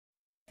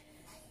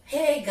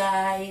Hey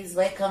guys,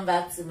 welcome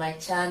back to my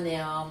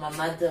channel,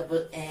 Mama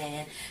Double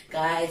N.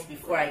 Guys,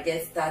 before I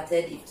get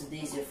started, if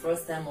today is your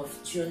first time of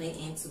tuning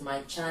into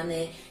my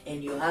channel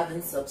and you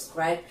haven't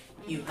subscribed,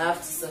 you have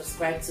to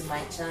subscribe to my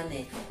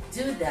channel.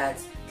 Do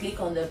that. Click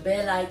on the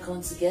bell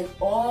icon to get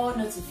all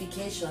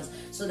notifications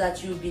so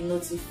that you'll be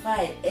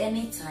notified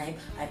anytime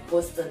I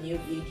post a new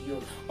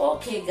video.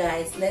 Okay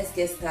guys, let's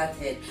get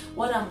started.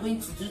 What I'm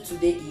going to do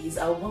today is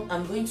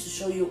I'm going to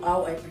show you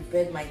how I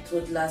prepared my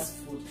toddler's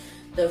food.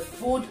 The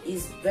food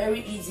is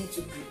very easy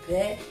to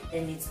prepare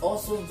and it's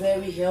also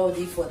very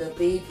healthy for the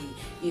baby.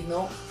 You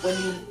know,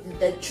 when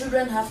the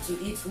children have to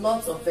eat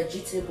lots of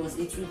vegetables,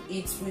 it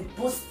will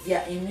boost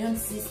their immune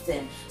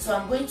system. So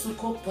I'm going to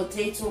cook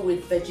potato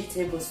with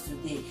vegetables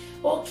today.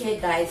 Okay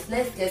guys,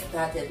 let's get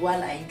started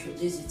while I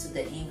introduce you to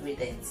the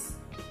ingredients.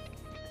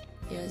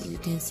 As you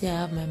can see,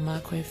 I have my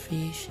mackerel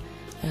fish.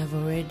 I have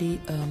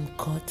already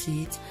cut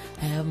it.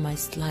 I have my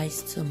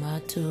sliced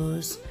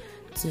tomatoes,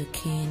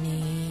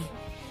 zucchini,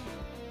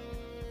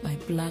 my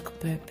black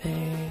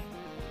pepper,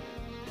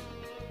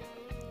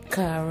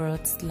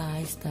 carrot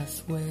sliced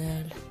as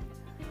well,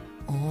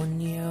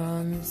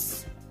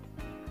 onions,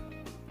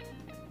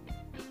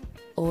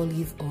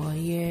 olive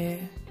oil,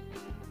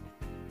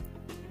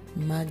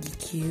 Maggi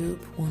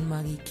cube, 1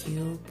 Maggi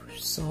cube,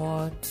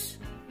 salt,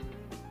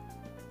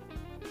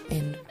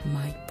 and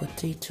my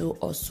potato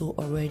also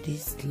already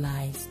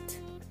sliced.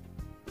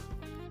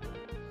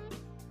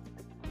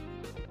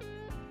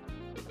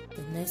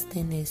 The next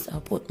thing is I'll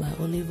put my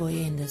olive oil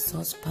in the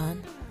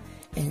saucepan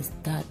and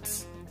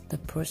start the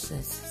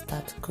process,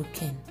 start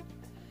cooking.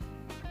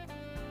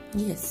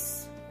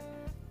 Yes,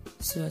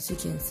 so as you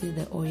can see,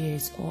 the oil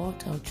is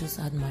hot. I'll just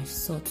add my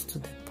salt to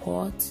the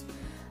pot.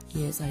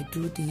 Yes, I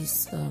do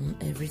this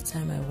every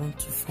time I want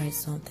to fry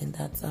something.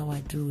 That's how I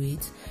do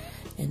it.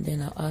 And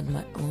then I'll add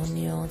my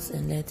onions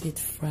and let it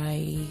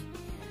fry.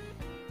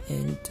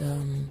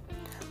 And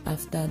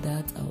after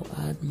that,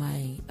 I'll add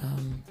my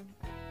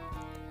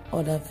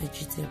other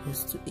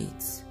vegetables to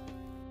it.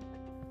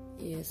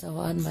 Yes,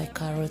 I'll add my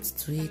carrots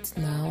to it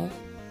now.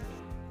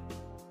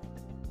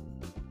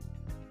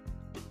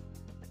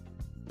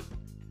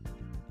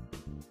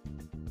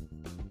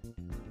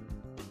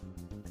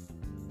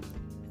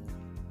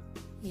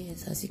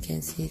 Yes, as you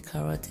can see,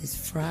 carrot is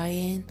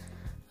frying.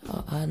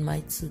 I'll add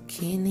my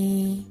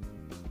zucchini.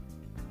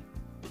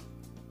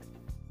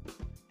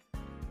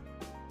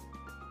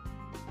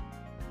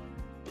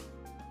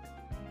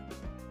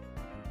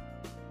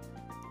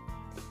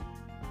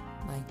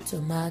 My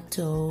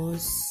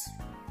tomatoes,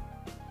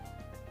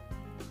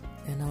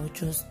 and I'll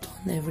just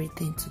turn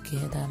everything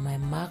together. My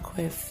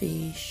mackerel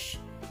fish,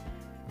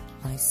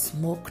 my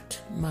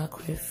smoked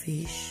mackerel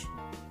fish,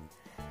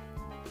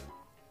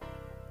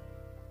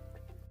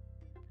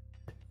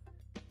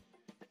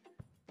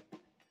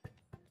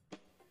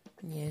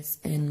 yes,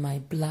 and my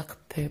black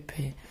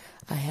pepper.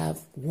 I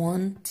have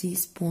 1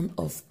 teaspoon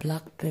of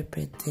black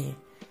pepper there.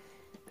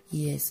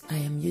 Yes, I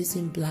am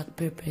using black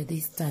pepper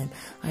this time.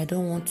 I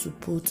don't want to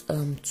put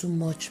too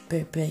much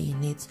pepper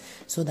in it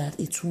so that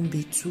it won't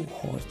be too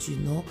hot, you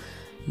know.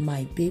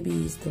 My baby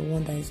is the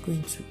one that is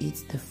going to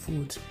eat the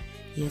food.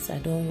 Yes, I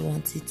don't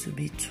want it to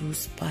be too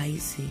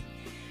spicy.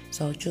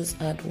 So I'll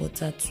just add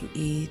water to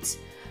it,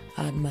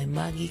 add my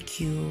Maggi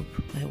cube,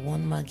 my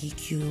 1 Maggi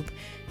cube,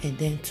 and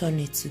then turn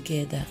it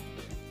together.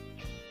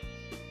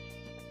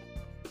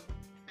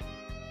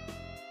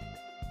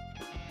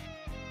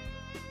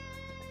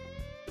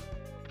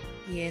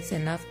 Yes,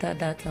 and after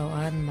that I'll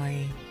add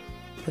my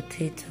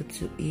potato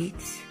to it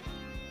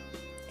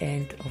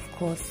and of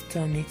course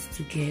turn it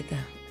together.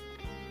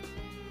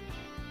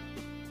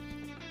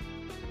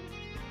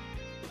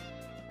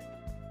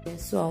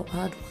 Yes, so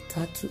I'll add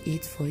water to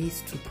it for it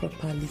to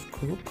properly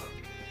cook,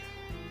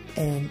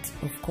 and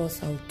of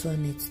course I'll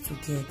turn it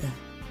together.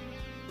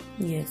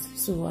 Yes,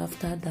 so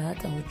after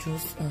that I'll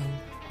just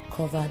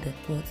cover the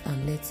pot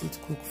and let it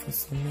cook for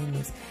some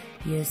minutes.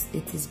 Yes,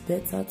 it is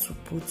better to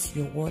put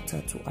your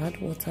water, to add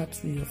water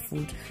to your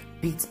food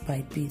bit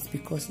by bit,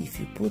 because if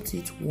you put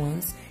it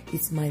once,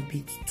 it might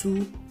be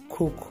too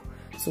cooked.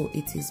 So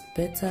it is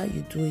better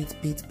you do it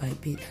bit by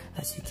bit.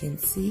 As you can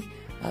see,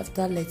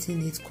 after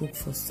letting it cook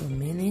for some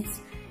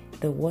minutes,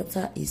 the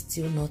water is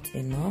still not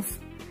enough,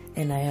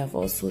 and I have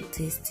also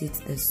tasted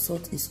the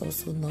salt is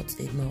also not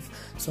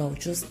enough. So I'll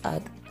just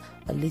add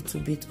a little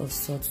bit of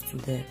salt to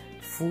the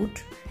food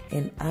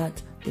and add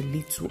a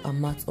little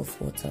amount of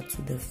water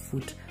to the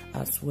food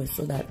as well,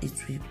 so that it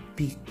will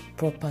be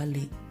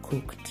properly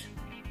cooked.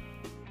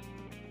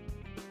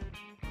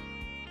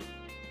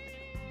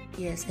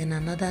 Yes, and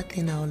another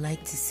thing I would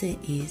like to say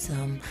is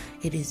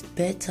it is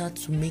better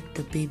to make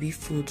the baby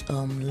food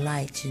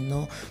light, you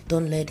know.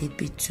 Don't let it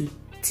be too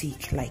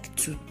thick, like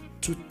too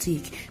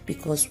thick,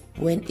 because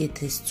when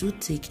it is too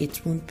thick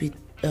it won't be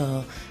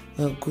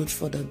good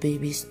for the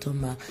baby's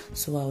stomach.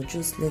 So I'll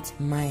just let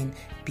mine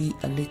be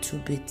a little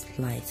bit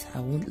light.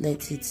 I won't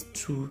let it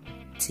too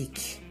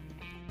thick.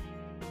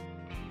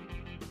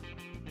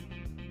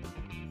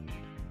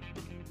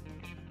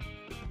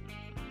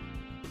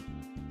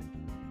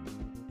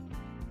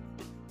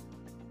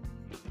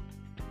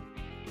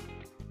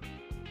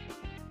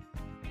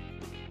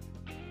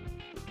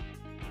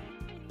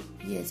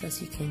 Yes,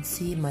 as you can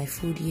see, my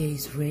food here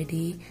is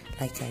ready.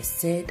 Like I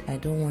said, I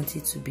don't want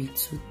it to be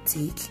too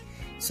thick,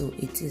 so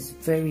it is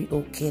very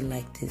okay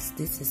like this.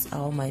 This is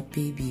how my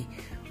baby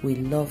will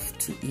love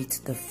to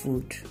eat the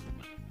food.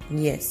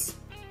 Yes.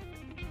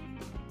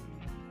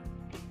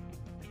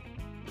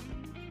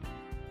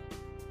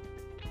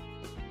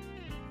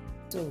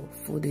 So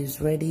food is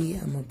ready.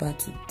 I'm about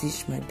to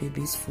dish my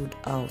baby's food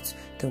out,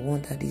 the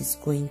one that is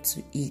going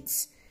to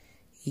eat.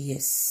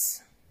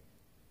 Yes.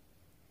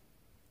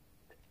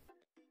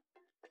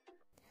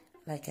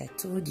 Like I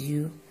told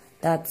you,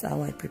 that's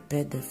how I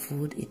prepared the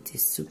food. It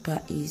is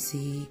super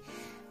easy.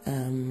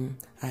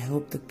 I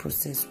hope the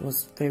process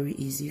was very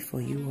easy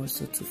for you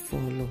also to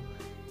follow.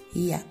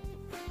 Yeah.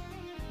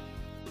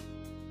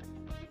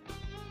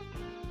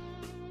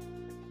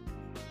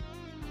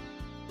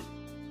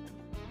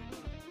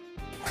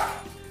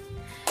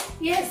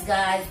 Yes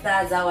guys,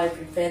 that's how I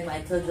prepared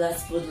my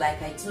toddler's food. Like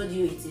I told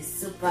you, it is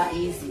super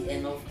easy,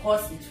 and of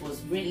course it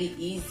was really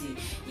easy.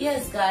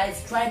 Yes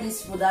guys, try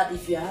this food out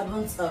if you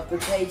haven't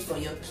prepared it for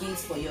your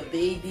kids, for your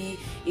baby.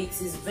 It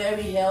is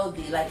very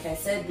healthy. Like I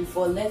said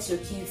before, let your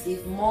kids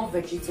eat more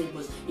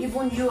vegetables.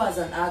 Even you as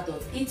an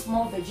adult, eat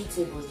more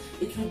vegetables.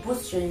 It will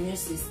boost your immune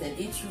system.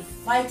 It will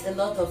fight a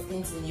lot of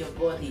things in your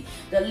body.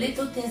 The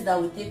little things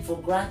that we take for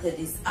granted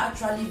is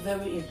actually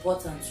very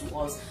important to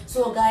us.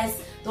 So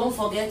guys, don't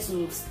forget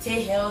to stay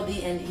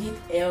healthy and eat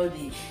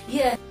healthy.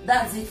 Yeah,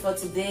 that's it for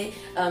today.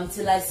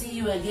 Till I see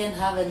you again,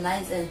 have a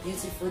nice and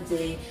beautiful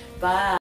day. Bye.